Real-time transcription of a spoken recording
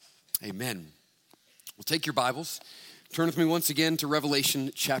Amen. Well, take your Bibles. Turn with me once again to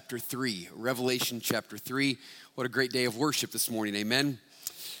Revelation chapter 3. Revelation chapter 3. What a great day of worship this morning. Amen.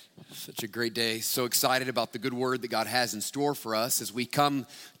 Such a great day. So excited about the good word that God has in store for us as we come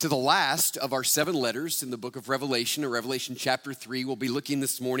to the last of our 7 letters in the book of Revelation, or Revelation chapter 3. We'll be looking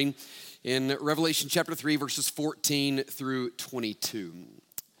this morning in Revelation chapter 3, verses 14 through 22.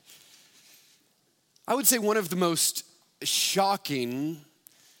 I would say one of the most shocking,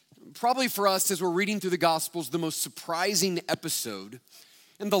 probably for us as we're reading through the Gospels, the most surprising episode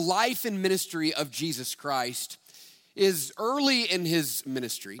in the life and ministry of Jesus Christ is early in his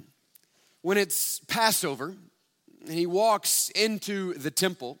ministry when it's Passover and he walks into the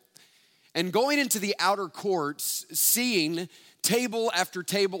temple and going into the outer courts, seeing table after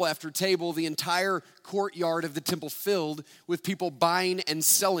table after table, the entire courtyard of the temple filled with people buying and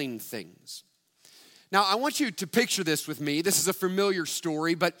selling things. Now, I want you to picture this with me. This is a familiar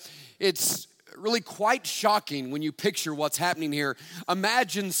story, but it's really quite shocking when you picture what's happening here.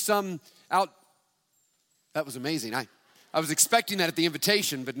 Imagine that was amazing. I was expecting that at the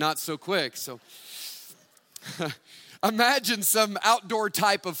invitation, but not so quick. So imagine some outdoor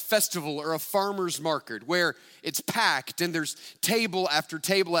type of festival or a farmer's market where it's packed and there's table after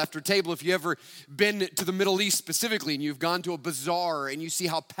table after table. If you've ever been to the Middle East specifically and you've gone to a bazaar and you see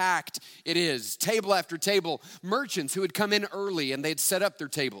how packed it is, table after table, merchants who had come in early and they'd set up their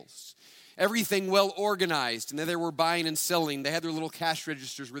tables. Everything well organized, and they were buying and selling. They had their little cash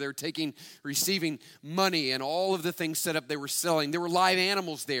registers where they were receiving money, and all of the things set up they were selling. There were live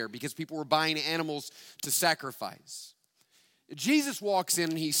animals there because people were buying animals to sacrifice. Jesus walks in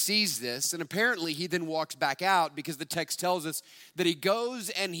and he sees this, and apparently he then walks back out because the text tells us that he goes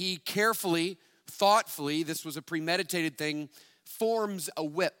and he carefully, thoughtfully, this was a premeditated thing, forms a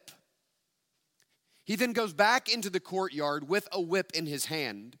whip. He then goes back into the courtyard with a whip in his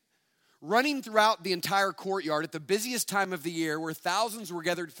hand, running throughout the entire courtyard at the busiest time of the year where thousands were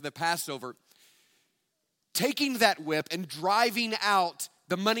gathered for the Passover, taking that whip and driving out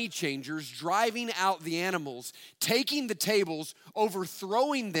the money changers, driving out the animals, taking the tables,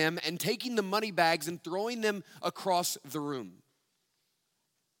 overthrowing them, and taking the money bags and throwing them across the room.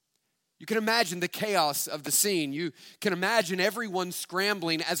 You can imagine the chaos of the scene. You can imagine everyone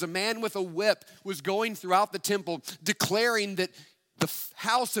scrambling as a man with a whip was going throughout the temple, declaring that the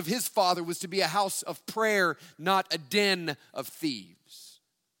house of his father was to be a house of prayer, not a den of thieves.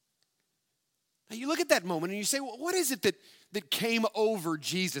 Now you look at that moment and you say, well, what is it that came over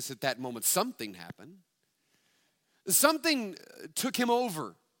Jesus at that moment? Something happened. Something took him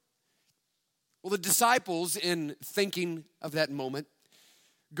over. Well, the disciples, in thinking of that moment,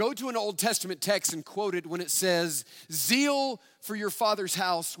 go to an Old Testament text and quote it when it says, "Zeal for your father's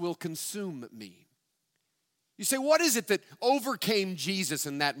house will consume me." You say, what is it that overcame Jesus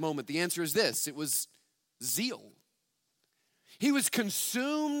in that moment? The answer is this: it was zeal. He was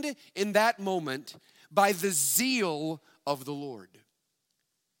consumed in that moment by the zeal of the Lord.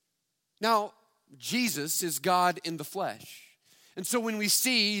 Now, Jesus is God in the flesh. And so when we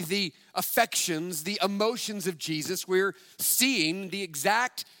see the affections, the emotions of Jesus, we're seeing the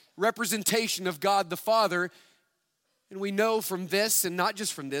exact representation of God the Father. And we know from this, and not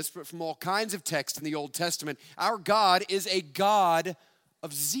just from this, but from all kinds of texts in the Old Testament, our God is a God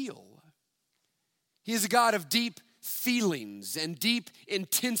of zeal. He is a God of deep feelings and deep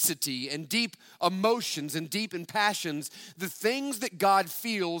intensity and deep emotions and deep passions. The things that God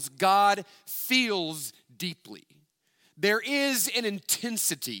feels deeply. There is an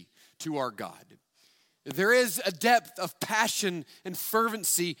intensity to our God. There is a depth of passion and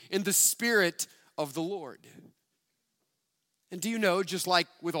fervency in the Spirit of the Lord. And do you know, just like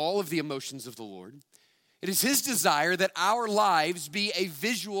with all of the emotions of the Lord, it is his desire that our lives be a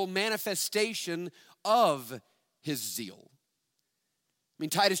visual manifestation of his zeal. I mean,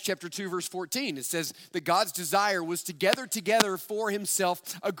 Titus chapter 2, verse 14, it says that God's desire was to gather together for himself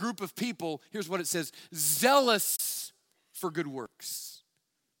a group of people, here's what it says, zealous for good works.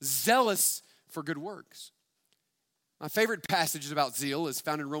 Zealous for good works. My favorite passage about zeal is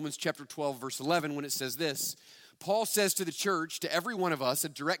found in Romans chapter 12, verse 11, when it says this: Paul says to the church, to every one of us, a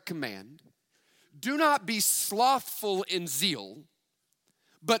direct command, do not be slothful in zeal,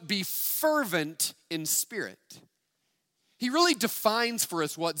 but be fervent in spirit. He really defines for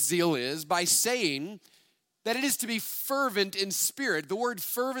us what zeal is by saying that it is to be fervent in spirit. The word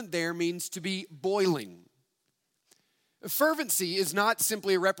fervent there means to be boiling. Fervency is not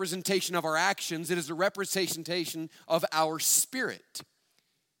simply a representation of our actions, it is a representation of our spirit.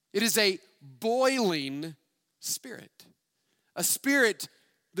 It is a boiling spirit, a spirit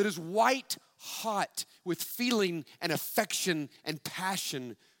that is white hot with feeling and affection and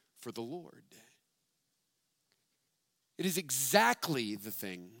passion for the Lord. It is exactly the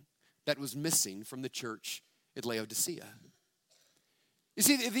thing that was missing from the church at Laodicea. You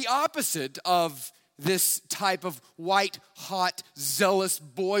see, the opposite of this type of white, hot, zealous,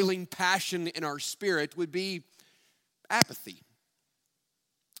 boiling passion in our spirit would be apathy.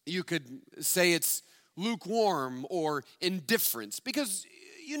 You could say it's lukewarm or indifference, because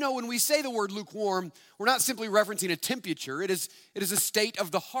when we say the word lukewarm, we're not simply referencing a temperature. It is a state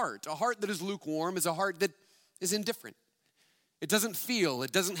of the heart. A heart that is lukewarm is a heart that is indifferent. It doesn't feel,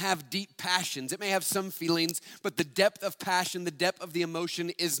 it doesn't have deep passions. It may have some feelings, but the depth of passion, the depth of the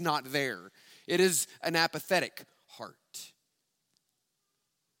emotion is not there. It is an apathetic heart.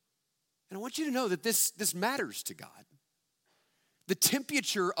 And I want you to know that this matters to God. The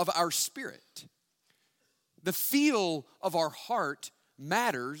temperature of our spirit, the feel of our heart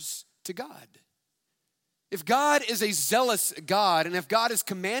matters to God. If God is a zealous God, and if God is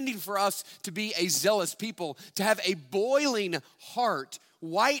commanding for us to be a zealous people, to have a boiling heart,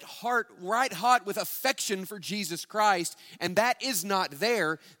 right hot with affection for Jesus Christ, and that is not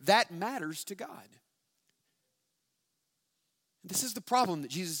there, that matters to God. This is the problem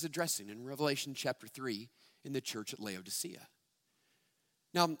that Jesus is addressing in Revelation chapter 3 in the church at Laodicea.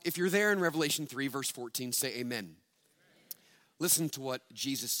 Now, if you're there in Revelation 3, verse 14, say amen. Listen to what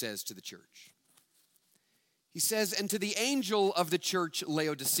Jesus says to the church. He says, "And to the angel of the church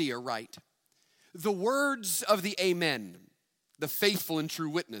Laodicea write, the words of the Amen, the faithful and true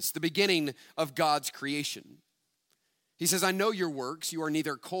witness, the beginning of God's creation. He says, I know your works. You are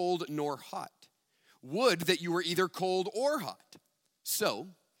neither cold nor hot. Would that you were either cold or hot.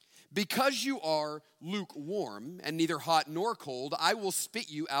 So, because you are lukewarm and neither hot nor cold, I will spit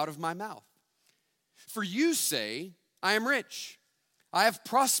you out of my mouth. For you say, I am rich. I have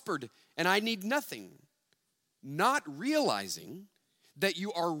prospered and I need nothing, not realizing that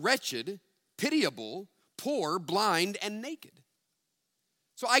you are wretched, pitiable, poor, blind, and naked.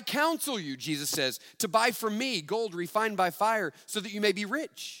 So I counsel you," Jesus says, "to buy from me gold refined by fire so that you may be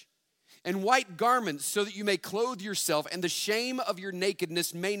rich, and white garments so that you may clothe yourself and the shame of your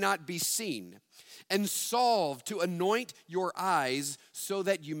nakedness may not be seen, and salve to anoint your eyes so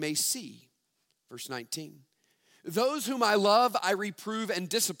that you may see." Verse 19, "Those whom I love I reprove and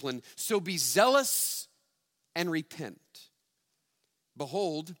discipline, so be zealous and repent.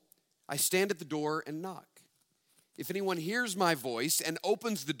 Behold, I stand at the door and knock. If anyone hears my voice and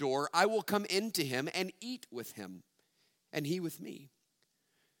opens the door, I will come into him and eat with him, and he with me.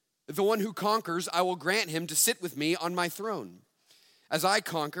 The one who conquers, I will grant him to sit with me on my throne, as I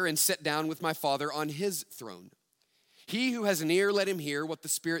conquer and sit down with my Father on his throne. He who has an ear, let him hear what the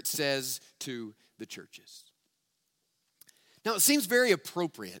Spirit says to the churches." Now, it seems very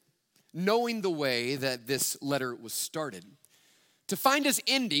appropriate, knowing the way that this letter was started, to find us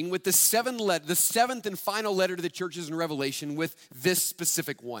ending with the seventh and final letter to the churches in Revelation with this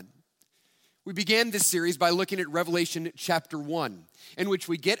specific one. We began this series by looking at Revelation chapter 1, in which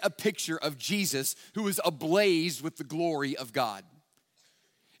we get a picture of Jesus who is ablaze with the glory of God.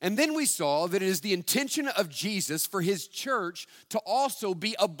 And then we saw that it is the intention of Jesus for his church to also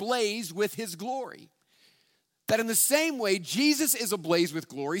be ablaze with his glory. That in the same way Jesus is ablaze with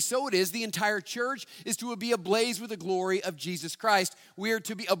glory, so it is the entire church is to be ablaze with the glory of Jesus Christ. We are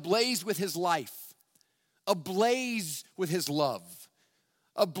to be ablaze with his life, ablaze with his love,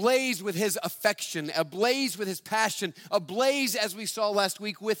 ablaze with his affection, ablaze with his passion, ablaze, as we saw last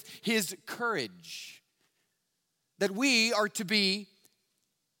week, with his courage. That we are to be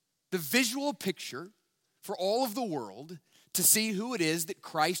the visual picture for all of the world to see who it is that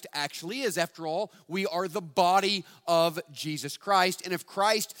Christ actually is. After all, we are the body of Jesus Christ. And if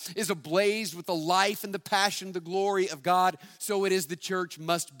Christ is ablaze with the life and the passion, the glory of God, so it is the church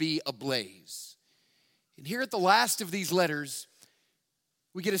must be ablaze. And here at the last of these letters,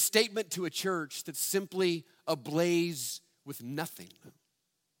 we get a statement to a church that's simply ablaze with nothing.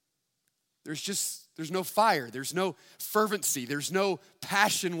 There's no fire, there's no fervency, there's no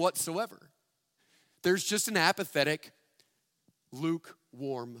passion whatsoever. There's just an apathetic,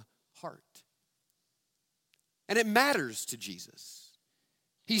 lukewarm heart. And it matters to Jesus.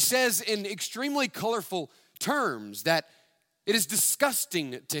 He says in extremely colorful terms that it is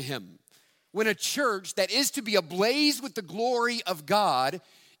disgusting to him when a church that is to be ablaze with the glory of God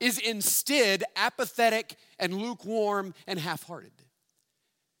is instead apathetic and lukewarm and half-hearted.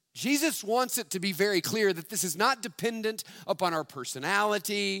 Jesus wants it to be very clear that this is not dependent upon our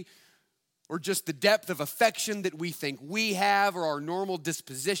personality or just the depth of affection that we think we have or our normal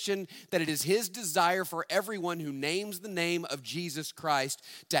disposition, that it is his desire for everyone who names the name of Jesus Christ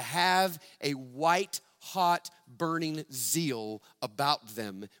to have a white, hot, burning zeal about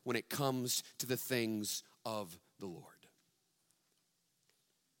them when it comes to the things of the Lord.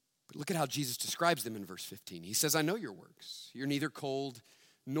 But look at how Jesus describes them in verse 15. He says, I know your works. You're neither cold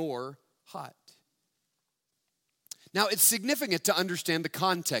nor hot. Now, it's significant to understand the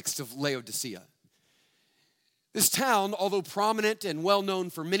context of Laodicea. This town, although prominent and well known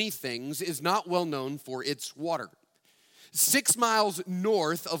for many things, is not well known for its water. 6 miles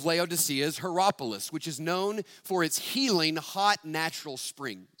north of Laodicea is Hierapolis, which is known for its healing, hot, natural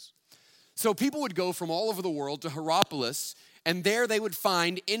springs. So people would go from all over the world to Hierapolis, and there they would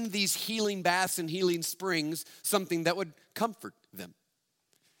find in these healing baths and healing springs something that would comfort them.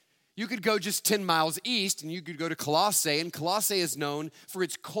 You could go just 10 miles east and you could go to Colossae, and Colossae is known for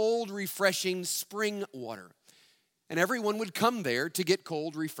its cold, refreshing spring water. And everyone would come there to get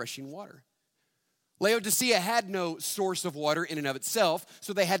cold, refreshing water. Laodicea had no source of water in and of itself,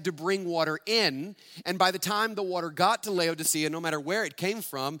 so they had to bring water in. And by the time the water got to Laodicea, no matter where it came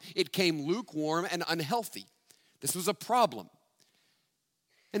from, it came lukewarm and unhealthy. This was a problem.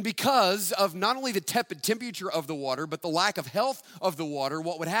 And because of not only the tepid temperature of the water, but the lack of health of the water,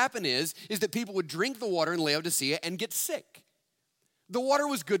 what would happen is that people would drink the water in Laodicea and get sick. The water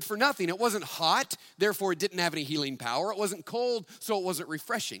was good for nothing. It wasn't hot, therefore it didn't have any healing power. It wasn't cold, so it wasn't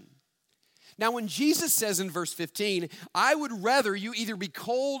refreshing. Now, when Jesus says in verse 15, I would rather you either be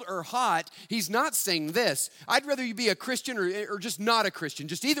cold or hot, he's not saying this. I'd rather you be a Christian or just not a Christian.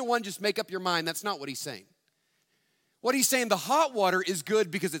 Just either one, just make up your mind. That's not what he's saying. What he's saying, the hot water is good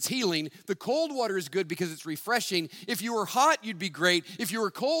because it's healing. The cold water is good because it's refreshing. If you were hot, you'd be great. If you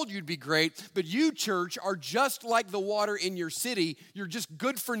were cold, you'd be great. But you, church, are just like the water in your city. You're just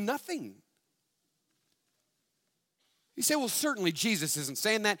good for nothing. You say, well, certainly Jesus isn't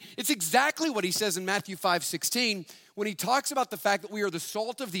saying that. It's exactly what he says in Matthew 5:16 when he talks about the fact that we are the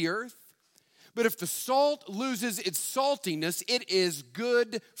salt of the earth. But if the salt loses its saltiness, it is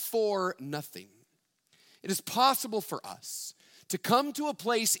good for nothing. It is possible for us to come to a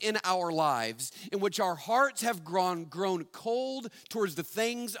place in our lives in which our hearts have grown cold towards the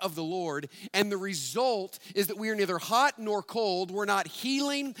things of the Lord, and the result is that we are neither hot nor cold, we're not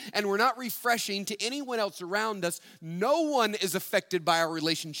healing, and we're not refreshing to anyone else around us. No one is affected by our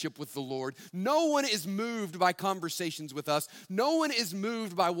relationship with the Lord. No one is moved by conversations with us. No one is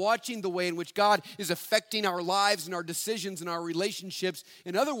moved by watching the way in which God is affecting our lives and our decisions and our relationships.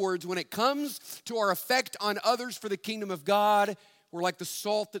 In other words, when it comes to our effect on others for the kingdom of God, we're like the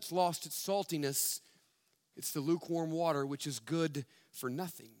salt that's lost its saltiness. It's the lukewarm water, which is good for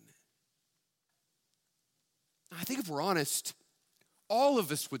nothing. I think if we're honest, all of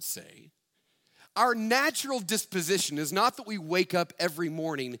us would say our natural disposition is not that we wake up every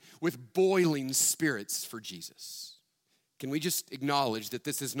morning with boiling spirits for Jesus. Can we just acknowledge that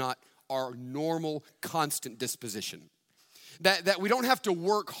this is not our normal, constant disposition? That we don't have to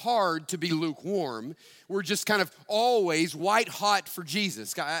work hard to be lukewarm. We're just kind of always white hot for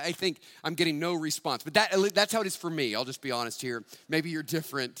Jesus. I think I'm getting no response. But that's how it is for me. I'll just be honest here. Maybe you're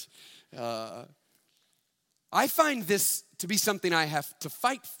different. I find this to be something I have to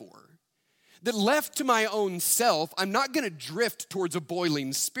fight for. That left to my own self, I'm not going to drift towards a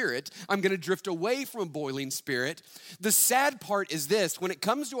boiling spirit. I'm going to drift away from a boiling spirit. The sad part is this: when it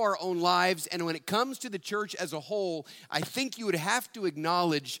comes to our own lives and when it comes to the church as a whole, I think you would have to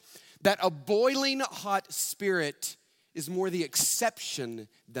acknowledge that a boiling hot spirit is more the exception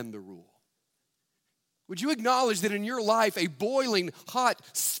than the rule. Would you acknowledge that in your life, a boiling hot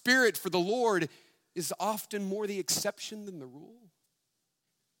spirit for the Lord is often more the exception than the rule?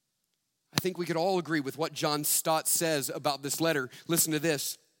 I think we could all agree with what John Stott says about this letter. Listen to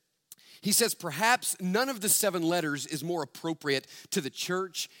this. He says, perhaps none of the 7 letters is more appropriate to the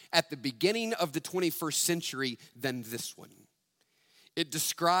church at the beginning of the 21st century than this one. It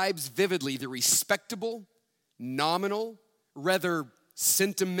describes vividly the respectable, nominal, rather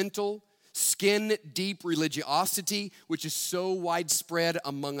sentimental, skin-deep religiosity which is so widespread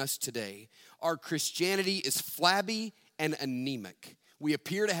among us today. Our Christianity is flabby and anemic. We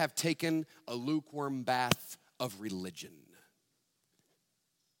appear to have taken a lukewarm bath of religion.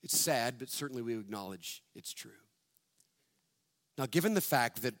 It's sad, but certainly we acknowledge it's true. Now, given the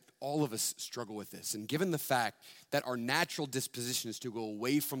fact that all of us struggle with this, and given the fact that our natural disposition is to go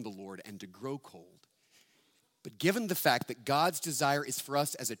away from the Lord and to grow cold, but given the fact that God's desire is for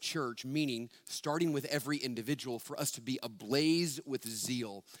us as a church, meaning starting with every individual, for us to be ablaze with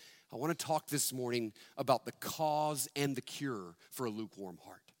zeal, I want to talk this morning about the cause and the cure for a lukewarm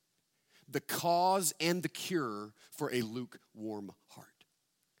heart. The cause and the cure for a lukewarm heart.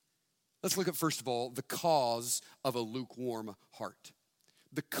 Let's look at, first of all, the cause of a lukewarm heart.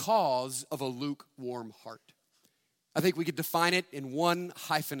 the cause of a lukewarm heart. I think we could define it in one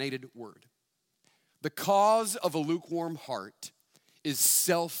hyphenated word. The cause of a lukewarm heart is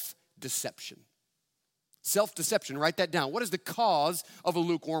self-deception. Self-deception, write that down. What is the cause of a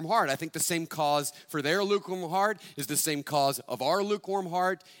lukewarm heart? I think the same cause for their lukewarm heart is the same cause of our lukewarm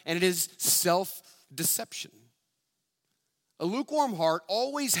heart, and it is self-deception. A lukewarm heart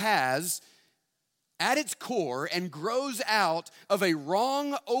always has at its core and grows out of a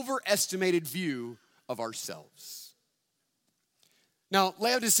wrong, overestimated view of ourselves. Now,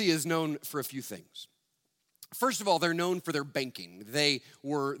 Laodicea is known for a few things. First of all, they're known for their banking. They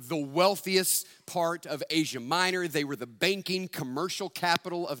were the wealthiest part of Asia Minor. They were the banking commercial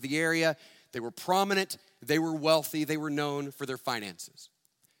capital of the area. They were prominent. They were wealthy. They were known for their finances.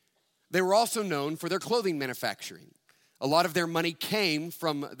 They were also known for their clothing manufacturing. A lot of their money came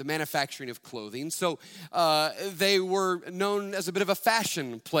from the manufacturing of clothing. So they were known as a bit of a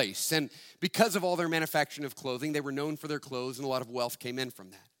fashion place. And because of all their manufacturing of clothing, they were known for their clothes, and a lot of wealth came in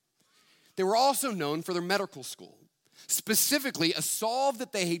from that. They were also known for their medical school, specifically a salve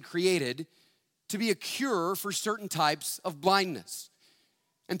that they had created to be a cure for certain types of blindness.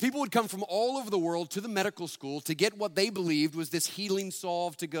 And people would come from all over the world to the medical school to get what they believed was this healing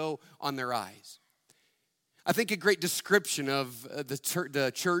salve to go on their eyes. I think a great description of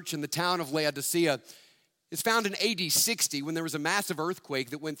the church and the town of Laodicea is found in AD 60 when there was a massive earthquake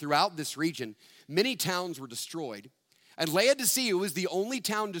that went throughout this region. Many towns were destroyed. And Laodicea was the only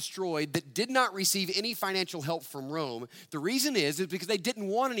town destroyed that did not receive any financial help from Rome. The reason is because they didn't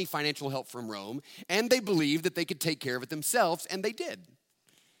want any financial help from Rome, and they believed that they could take care of it themselves, and they did.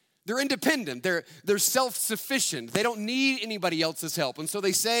 They're independent. They're self-sufficient. They don't need anybody else's help. And so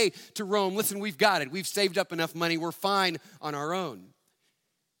they say to Rome, listen, we've got it. We've saved up enough money. We're fine on our own.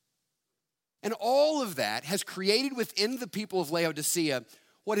 And all of that has created within the people of Laodicea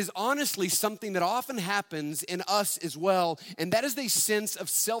what is honestly something that often happens in us as well, and that is a sense of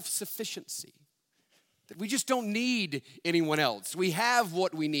self-sufficiency. That we just don't need anyone else. We have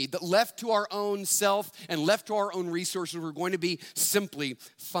what we need, that left to our own self and left to our own resources, we're going to be simply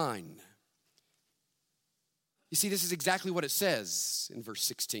fine. You see, this is exactly what it says in verse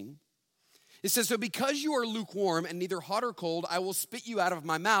 16. It says, so because you are lukewarm and neither hot or cold, I will spit you out of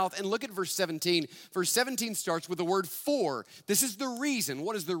my mouth. And look at verse 17. Verse 17 starts with the word for. This is the reason.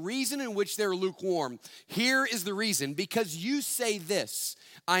 What is the reason in which they're lukewarm? Here is the reason. Because you say this,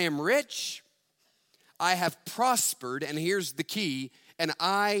 I am rich, I have prospered, and here's the key, and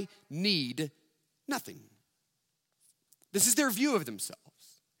I need nothing. This is their view of themselves.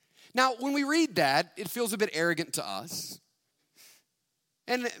 Now, when we read that, it feels a bit arrogant to us.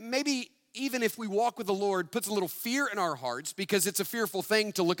 And maybe even if we walk with the Lord, puts a little fear in our hearts because it's a fearful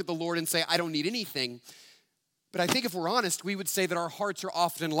thing to look at the Lord and say, I don't need anything. But I think if we're honest, we would say that our hearts are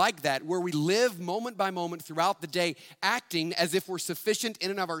often like that, where we live moment by moment throughout the day, acting as if we're sufficient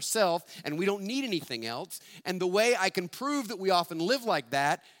in and of ourselves and we don't need anything else. And the way I can prove that we often live like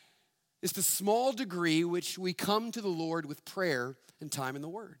that is the small degree which we come to the Lord with prayer and time in the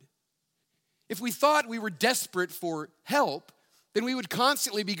Word. If we thought we were desperate for help, then we would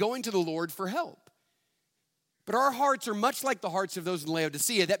constantly be going to the Lord for help. But our hearts are much like the hearts of those in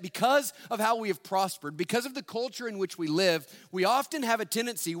Laodicea, that because of how we have prospered, because of the culture in which we live, we often have a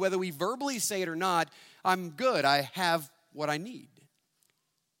tendency, whether we verbally say it or not, I'm good, I have what I need.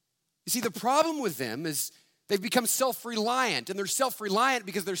 You see, the problem with them is they've become self-reliant, and they're self-reliant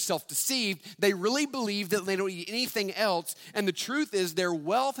because they're self-deceived. They really believe that they don't need anything else, and the truth is their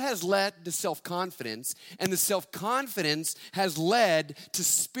wealth has led to self-confidence, and the self-confidence has led to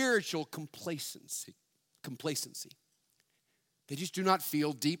spiritual complacency. They just do not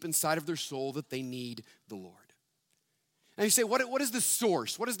feel deep inside of their soul that they need the Lord. And you say, what is the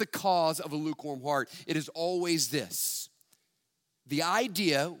source? What is the cause of a lukewarm heart? It is always this. The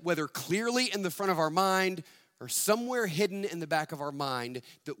idea, whether clearly in the front of our mind or somewhere hidden in the back of our mind,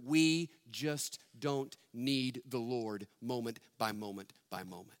 that we just don't need the Lord moment by moment by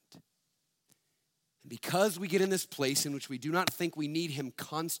moment. And because we get in this place in which we do not think we need him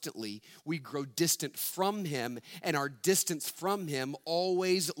constantly, we grow distant from him, and our distance from him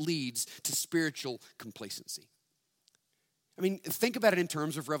always leads to spiritual complacency. I mean, think about it in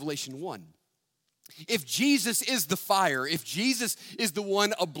terms of Revelation 1. If Jesus is the fire, if Jesus is the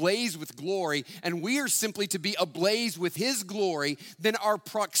one ablaze with glory, and we are simply to be ablaze with his glory, then our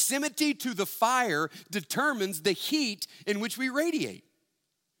proximity to the fire determines the heat in which we radiate.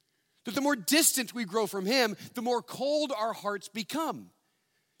 That the more distant we grow from him, the more cold our hearts become.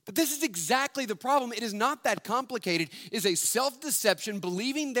 But this is exactly the problem. It is not that complicated. It is a self-deception,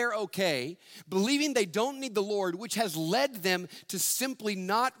 believing they're okay, believing they don't need the Lord, which has led them to simply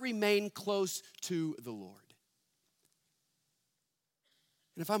not remain close to the Lord.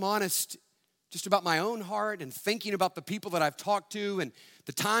 And if I'm honest just about my own heart and thinking about the people that I've talked to and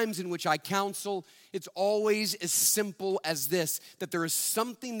the times in which I counsel, it's always as simple as this, that there is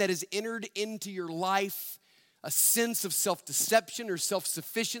something that has entered into your life, a sense of self-deception or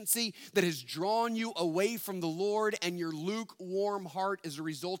self-sufficiency that has drawn you away from the Lord, and your lukewarm heart is a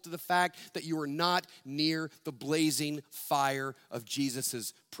result of the fact that you are not near the blazing fire of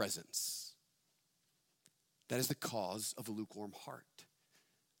Jesus' presence. That is the cause of a lukewarm heart.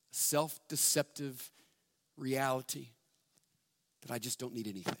 A self-deceptive reality that I just don't need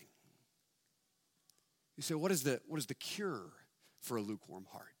anything. You say, what is the cure for a lukewarm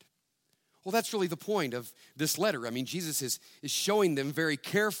heart? Well, that's really the point of this letter. I mean, Jesus is showing them very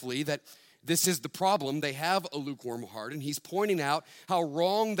carefully that this is the problem. They have a lukewarm heart, and he's pointing out how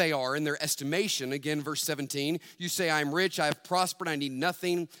wrong they are in their estimation. Again, verse 17, you say, I am rich, I have prospered, I need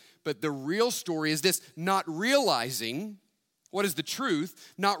nothing. But the real story is this, not realizing what is the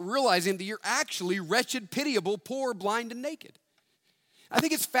truth, not realizing that you're actually wretched, pitiable, poor, blind, and naked. I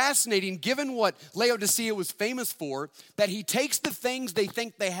think it's fascinating, given what Laodicea was famous for, that he takes the things they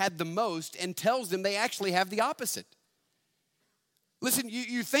think they had the most and tells them they actually have the opposite. Listen,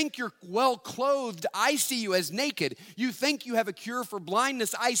 you think you're well clothed, I see you as naked. You think you have a cure for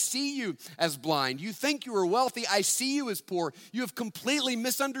blindness, I see you as blind. You think you are wealthy, I see you as poor. You have completely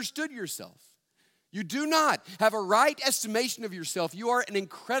misunderstood yourself. You do not have a right estimation of yourself. You are an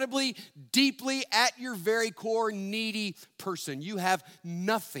incredibly, deeply, at your very core, needy person. You have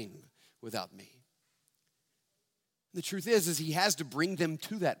nothing without me. The truth is he has to bring them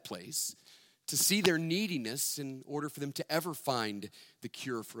to that place to see their neediness in order for them to ever find the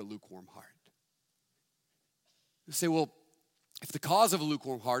cure for a lukewarm heart. You say, well, if the cause of a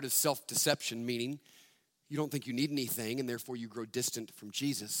lukewarm heart is self-deception, meaning you don't think you need anything and therefore you grow distant from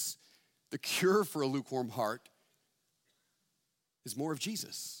Jesus, the cure for a lukewarm heart is more of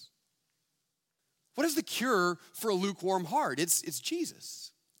Jesus. What is the cure for a lukewarm heart? It's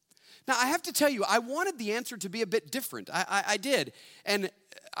Jesus. Now, I have to tell you, I wanted the answer to be a bit different. I did. And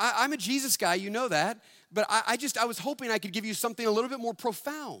I'm a Jesus guy, you know that. But I was hoping I could give you something a little bit more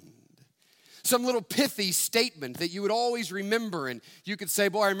profound. Some little pithy statement that you would always remember. And you could say,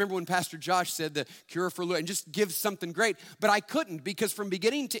 boy, I remember when Pastor Josh said the cure for and just give something great. But I couldn't, because from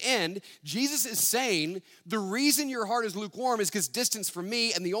beginning to end, Jesus is saying the reason your heart is lukewarm is because distance from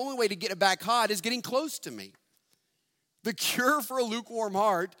me, and the only way to get it back hot is getting close to me. The cure for a lukewarm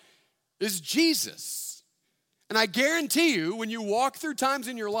heart is Jesus. And I guarantee you, when you walk through times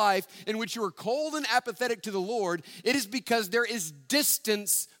in your life in which you are cold and apathetic to the Lord, it is because there is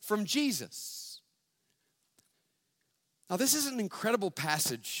distance from Jesus. Now, this is an incredible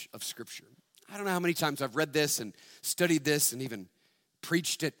passage of Scripture. I don't know how many times I've read this and studied this and even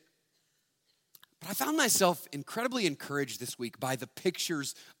preached it. But I found myself incredibly encouraged this week by the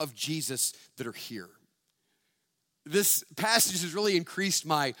pictures of Jesus that are here. This passage has really increased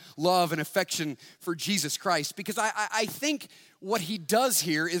my love and affection for Jesus Christ, because I think what he does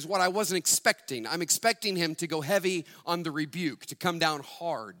here is what I wasn't expecting. I'm expecting him to go heavy on the rebuke, to come down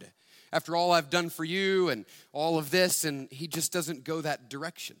hard. After all I've done for you and all of this, and he just doesn't go that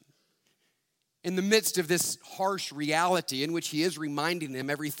direction. In the midst of this harsh reality in which he is reminding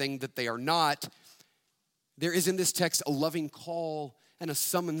them everything that they are not, there is in this text a loving call and a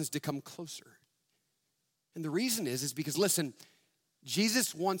summons to come closer. And the reason is because, listen,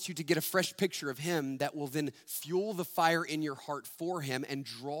 Jesus wants you to get a fresh picture of him that will then fuel the fire in your heart for him and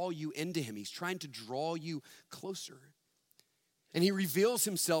draw you into him. He's trying to draw you closer. And he reveals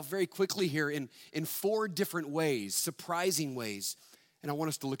himself very quickly here in 4 different ways, surprising ways. And I want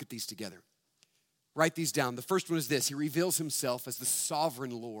us to look at these together. Write these down. The first one is this. He reveals himself as the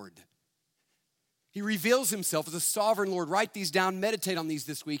sovereign Lord. He reveals himself as a sovereign Lord. Write these down. Meditate on these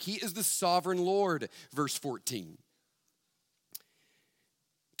this week. He is the sovereign Lord. Verse 14.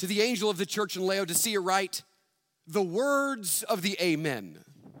 To the angel of the church in Laodicea write, the words of the Amen.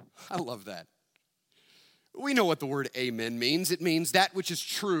 I love that. We know what the word amen means. It means that which is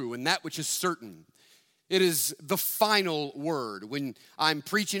true and that which is certain. It is the final word. When I'm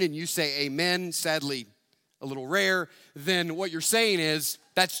preaching and you say amen, sadly a little rare, then what you're saying is,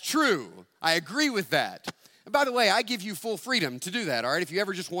 that's true. I agree with that. And by the way, I give you full freedom to do that, all right? If you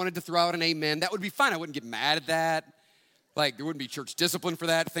ever just wanted to throw out an amen, that would be fine. I wouldn't get mad at that. Like, there wouldn't be church discipline for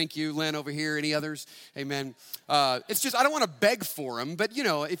that. Thank you, Len, over here. Any others? Amen. It's just, I don't want to beg for them, but,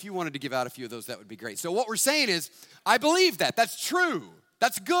 if you wanted to give out a few of those, that would be great. So what we're saying is, I believe that. That's true.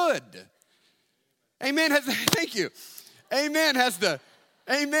 That's good. Amen. Thank you. Amen has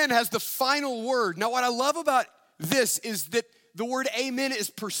the final word. Now, what I love about this is that the word amen is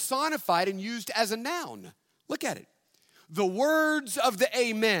personified and used as a noun. Look at it. The words of the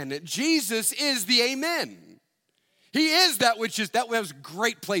amen. Jesus is the amen. He is that was a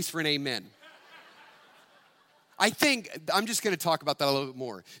great place for an amen. I'm just going to talk about that a little bit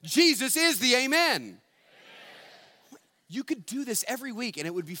more. Jesus is the amen. Amen. You could do this every week and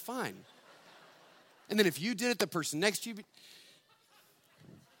it would be fine. And then if you did it, the person next to you,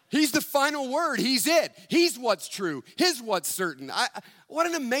 he's the final word. He's it. He's what's true. He's what's certain. What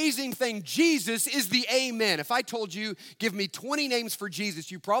an amazing thing. Jesus is the amen. If I told you, give me 20 names for Jesus,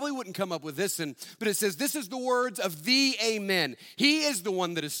 you probably wouldn't come up with this one. But it says, this is the words of the amen. He is the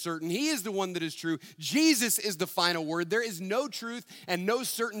one that is certain. He is the one that is true. Jesus is the final word. There is no truth and no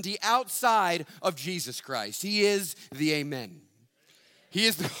certainty outside of Jesus Christ. He is the amen. He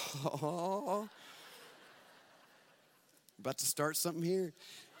is the... Oh, about to start something here.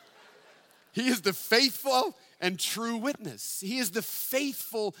 He is the faithful and true witness. He is the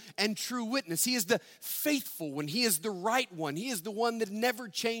faithful and true witness. He is the faithful one. He is the right one. He is the one that never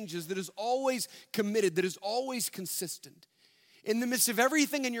changes, that is always committed, that is always consistent. In the midst of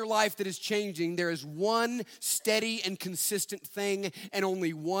everything in your life that is changing, there is one steady and consistent thing, and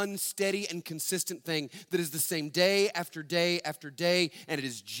only one steady and consistent thing that is the same day after day after day, and it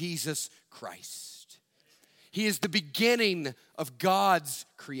is Jesus Christ. He is the beginning of God's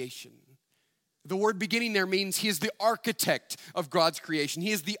creation. The word beginning there means he is the architect of God's creation.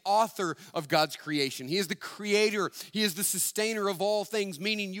 He is the author of God's creation. He is the creator. He is the sustainer of all things,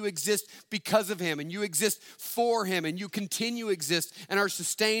 meaning you exist because of him, and you exist for him, and you continue to exist and are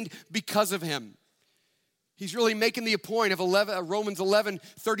sustained because of him. He's really making the point of Romans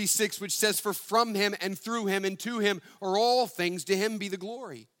 11:36, which says, for from him and through him and to him are all things, to him be the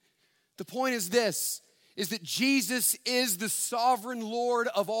glory. The point is this, is that Jesus is the sovereign Lord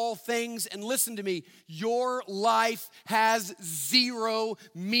of all things. And listen to me, your life has zero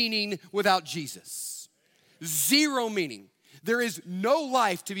meaning without Jesus. Zero meaning. There is no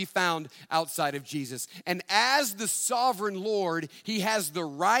life to be found outside of Jesus. And as the sovereign Lord, he has the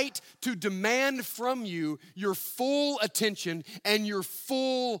right to demand from you your full attention and your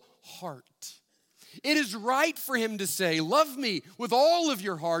full heart. It is right for him to say, love me with all of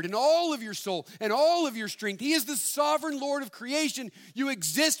your heart and all of your soul and all of your strength. He is the sovereign Lord of creation. You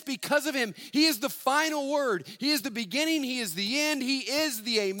exist because of him. He is the final word. He is the beginning. He is the end. He is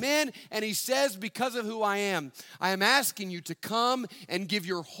the amen. And he says, because of who I am asking you to come and give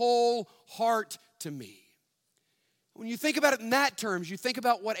your whole heart to me. When you think about it in that terms, you think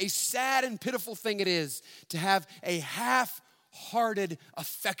about what a sad and pitiful thing it is to have a half-hearted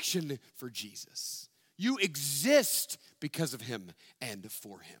affection for Jesus. You exist because of him and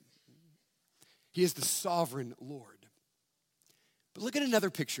for him. He is the sovereign Lord. But look at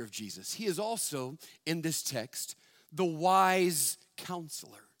another picture of Jesus. He is also, in this text, the wise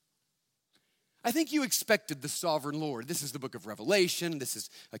counselor. I think you expected the sovereign Lord. This is the book of Revelation. This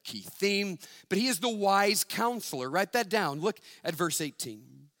is a key theme. But he is the wise counselor. Write that down. Look at verse 18.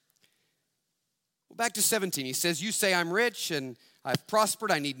 Well, back to 17. He says, you say I'm rich and I've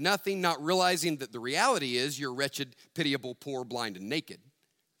prospered, I need nothing, not realizing that the reality is you're wretched, pitiable, poor, blind, and naked.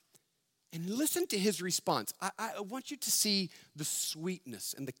 And listen to his response. I want you to see the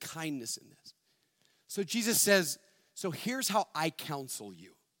sweetness and the kindness in this. So Jesus says, so here's how I counsel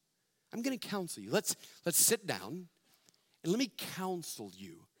you. I'm going to counsel you. Let's sit down and let me counsel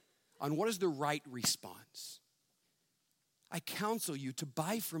you on what is the right response. I counsel you to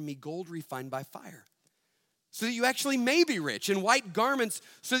buy from me gold refined by fire, so that you actually may be rich, and white garments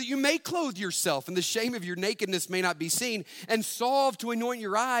so that you may clothe yourself, and the shame of your nakedness may not be seen, and salve to anoint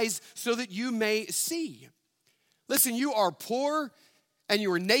your eyes so that you may see. Listen, you are poor, and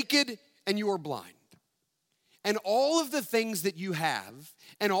you are naked, and you are blind. And all of the things that you have,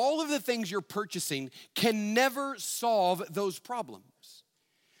 and all of the things you're purchasing can never solve those problems.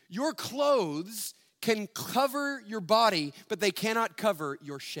 Your clothes can cover your body, but they cannot cover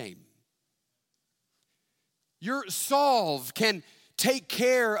your shame. Your salve can take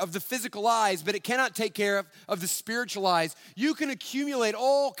care of the physical eyes, but it cannot take care of the spiritual eyes. You can accumulate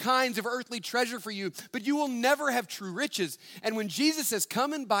all kinds of earthly treasure for you, but you will never have true riches. And when Jesus says,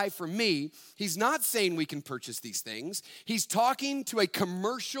 come and buy from me, he's not saying we can purchase these things. He's talking to a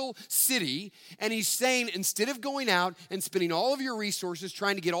commercial city, and he's saying, instead of going out and spending all of your resources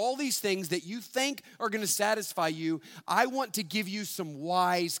trying to get all these things that you think are going to satisfy you, I want to give you some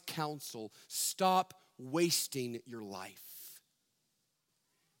wise counsel. Stop wasting your life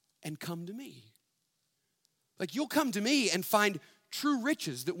and come to me. Like, you'll come to me and find true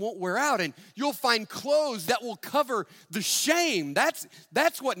riches that won't wear out, and you'll find clothes that will cover the shame.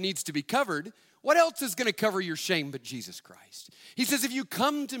 That's what needs to be covered. What else is going to cover your shame but Jesus Christ? He says, if you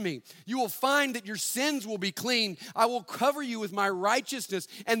come to me, you will find that your sins will be clean. I will cover you with my righteousness,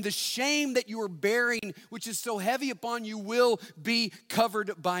 and the shame that you are bearing, which is so heavy upon you, will be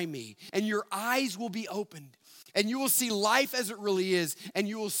covered by me. And your eyes will be opened, and you will see life as it really is, and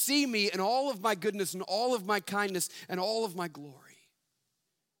you will see me in all of my goodness and all of my kindness and all of my glory.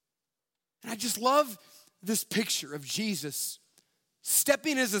 And I just love this picture of Jesus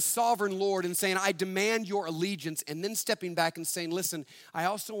stepping as a sovereign Lord and saying, I demand your allegiance, and then stepping back and saying, listen, I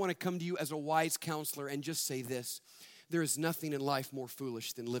also want to come to you as a wise counselor and just say this: there is nothing in life more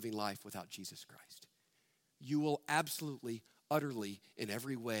foolish than living life without Jesus Christ. You will absolutely, utterly, in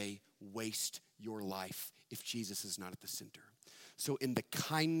every way, waste your life if Jesus is not at the center. So in the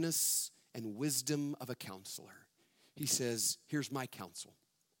kindness and wisdom of a counselor, he says, here's my counsel.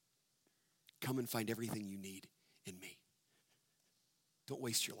 Come and find everything you need in me. Don't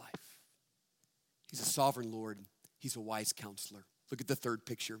waste your life. He's a sovereign Lord. He's a wise counselor. Look at the third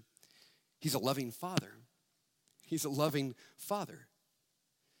picture. He's a loving father. He's a loving father.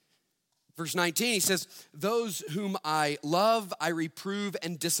 Verse 19, he says, those whom I love, I reprove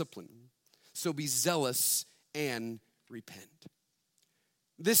and discipline. So be zealous and repent.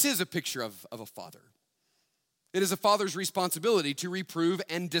 This is a picture of a father. It is a father's responsibility to reprove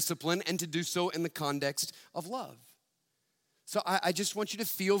and discipline, and to do so in the context of love. So I just want you to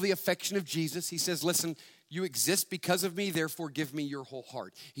feel the affection of Jesus. He says, listen, you exist because of me, therefore give me your whole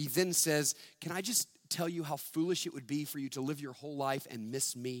heart. He then says, can I just tell you how foolish it would be for you to live your whole life and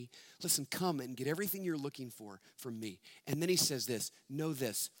miss me? Listen, come and get everything you're looking for from me. And then he says this, know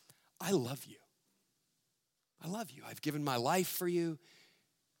this, I love you. I love you. I've given my life for you.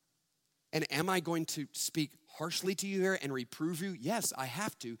 And am I going to speak harshly to you here and reprove you? Yes, I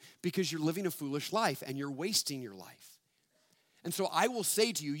have to, because you're living a foolish life and you're wasting your life. And so I will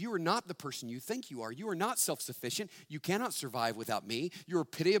say to you, you are not the person you think you are. You are not self-sufficient. You cannot survive without me. You are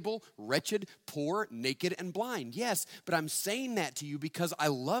pitiable, wretched, poor, naked, and blind. Yes, but I'm saying that to you because I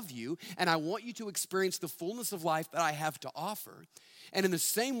love you and I want you to experience the fullness of life that I have to offer. And in the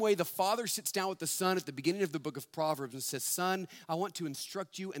same way, the Father sits down with the Son at the beginning of the book of Proverbs and says, Son, I want to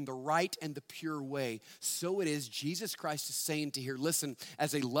instruct you in the right and the pure way. So it is, Jesus Christ is saying to here, listen,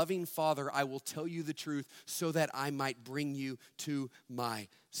 as a loving Father, I will tell you the truth so that I might bring you to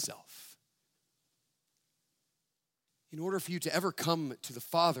myself. In order for you to ever come to the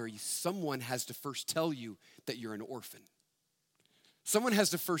Father, someone has to first tell you that you're an orphan. Someone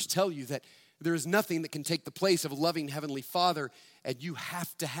has to first tell you that there is nothing that can take the place of a loving Heavenly Father, and you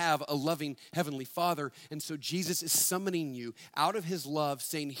have to have a loving Heavenly Father. And so Jesus is summoning you out of his love,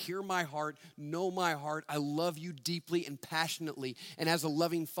 saying, hear my heart, know my heart. I love you deeply and passionately. And as a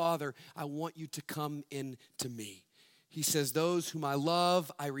loving Father, I want you to come in to me. He says, those whom I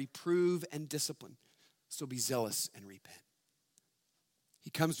love, I reprove and discipline. So be zealous and repent. He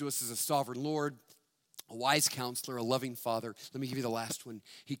comes to us as a sovereign Lord, a wise counselor, a loving Father. Let me give you the last one.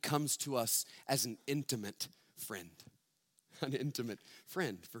 He comes to us as an intimate friend. An intimate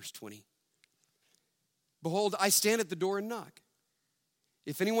friend, verse 20. Behold, I stand at the door and knock.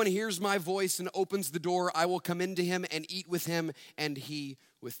 If anyone hears my voice and opens the door, I will come into him and eat with him and he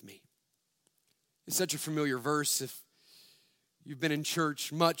with me. It's such a familiar verse. If you've been in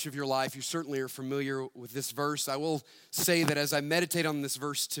church much of your life, you certainly are familiar with this verse. I will say that as I meditate on this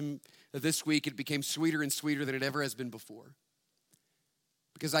verse this week, it became sweeter and sweeter than it ever has been before.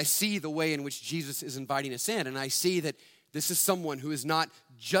 Because I see the way in which Jesus is inviting us in, and I see that this is someone who is not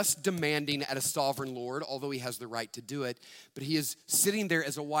just demanding at a sovereign Lord, although he has the right to do it, but he is sitting there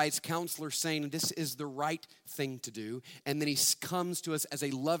as a wise counselor saying this is the right thing to do. And then he comes to us as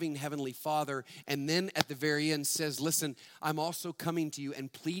a loving Heavenly Father, and then at the very end says, listen, I'm also coming to you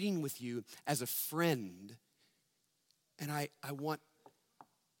and pleading with you as a friend, and I want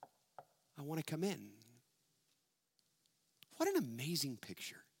to come in. What an amazing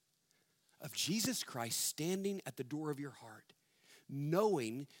picture of Jesus Christ standing at the door of your heart,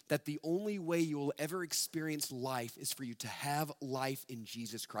 knowing that the only way you will ever experience life is for you to have life in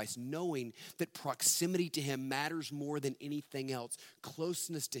Jesus Christ, knowing that proximity to him matters more than anything else,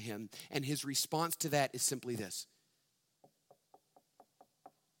 closeness to him, and his response to that is simply this: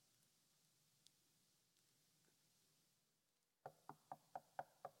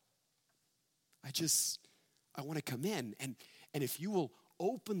 I want to come in, and if you will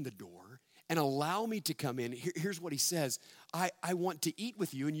open the door and allow me to come in, here's what he says: I want to eat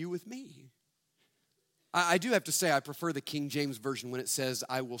with you and you with me. I do have to say I prefer the King James Version when it says,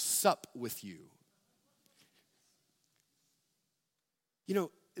 I will sup with you. You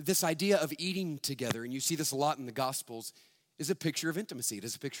know, this idea of eating together, and you see this a lot in the Gospels, is a picture of intimacy. It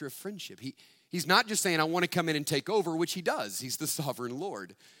is a picture of friendship. He's not just saying, I want to come in and take over, which he does. He's the sovereign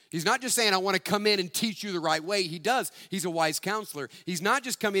Lord. He's not just saying, I want to come in and teach you the right way. He does. He's a wise counselor. He's not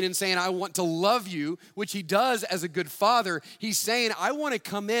just coming in and saying, I want to love you, which he does as a good father. He's saying, I want to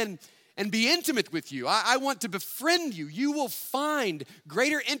come in and be intimate with you. I want to befriend you. You will find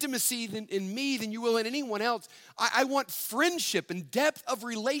greater intimacy in me than you will in anyone else. I want friendship and depth of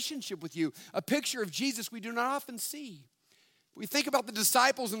relationship with you, a picture of Jesus we do not often see. We think about the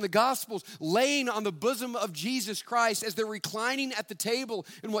disciples in the Gospels laying on the bosom of Jesus Christ as they're reclining at the table.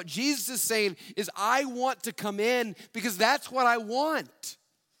 And what Jesus is saying is, I want to come in because that's what I want.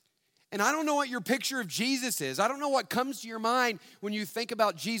 And I don't know what your picture of Jesus is. I don't know what comes to your mind when you think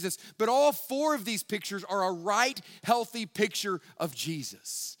about Jesus. But all four of these pictures are a right, healthy picture of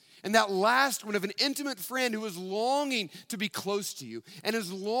Jesus. And that last one of an intimate friend who is longing to be close to you and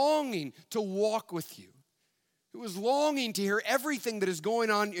is longing to walk with you, who is longing to hear everything that is going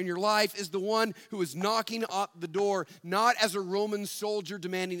on in your life, is the one who is knocking at the door, not as a Roman soldier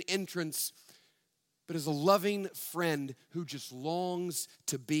demanding entrance, but as a loving friend who just longs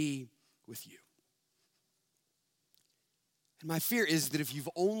to be with you. And my fear is that if you've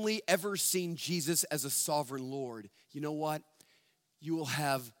only ever seen Jesus as a sovereign Lord, you know what? You will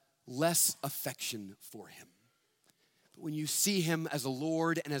have less affection for him. When you see him as a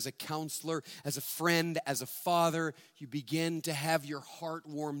Lord and as a counselor, as a friend, as a father, you begin to have your heart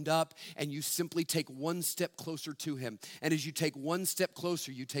warmed up and you simply take one step closer to him. And as you take one step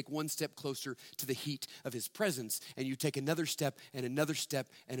closer, you take one step closer to the heat of his presence. And you take another step and another step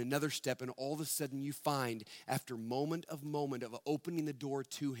and another step. And all of a sudden you find, after moment of opening the door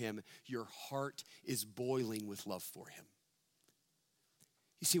to him, your heart is boiling with love for him.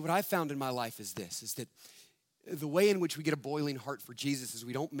 You see, what I found in my life is this, is that the way in which we get a boiling heart for Jesus is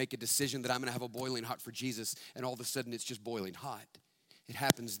we don't make a decision that I'm going to have a boiling heart for Jesus and all of a sudden it's just boiling hot. It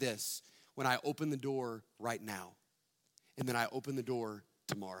happens this, when I open the door right now, and then I open the door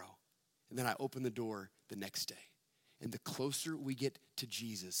tomorrow, and then I open the door the next day. And the closer we get to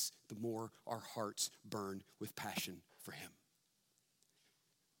Jesus, the more our hearts burn with passion for him.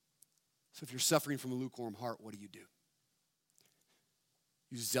 So if you're suffering from a lukewarm heart, what do?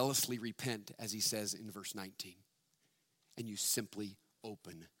 You zealously repent, as he says in verse 19, and you simply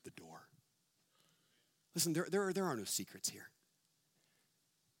open the door. Listen, there are no secrets here.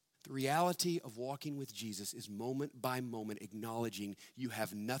 The reality of walking with Jesus is moment by moment acknowledging you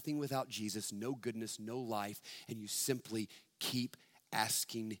have nothing without Jesus, no goodness, no life, and you simply keep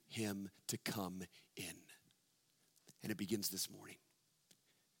asking him to come in. And it begins this morning.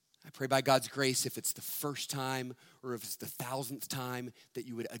 I pray by God's grace, if it's the first time or if it's the 1,000th time, that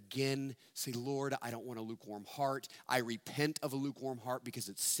you would again say, Lord, I don't want a lukewarm heart. I repent of a lukewarm heart because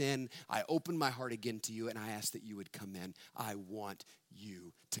it's sin. I open my heart again to you and I ask that you would come in. I want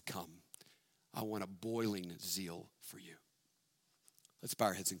you to come. I want a boiling zeal for you. Let's bow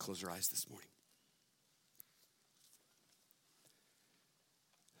our heads and close our eyes this morning.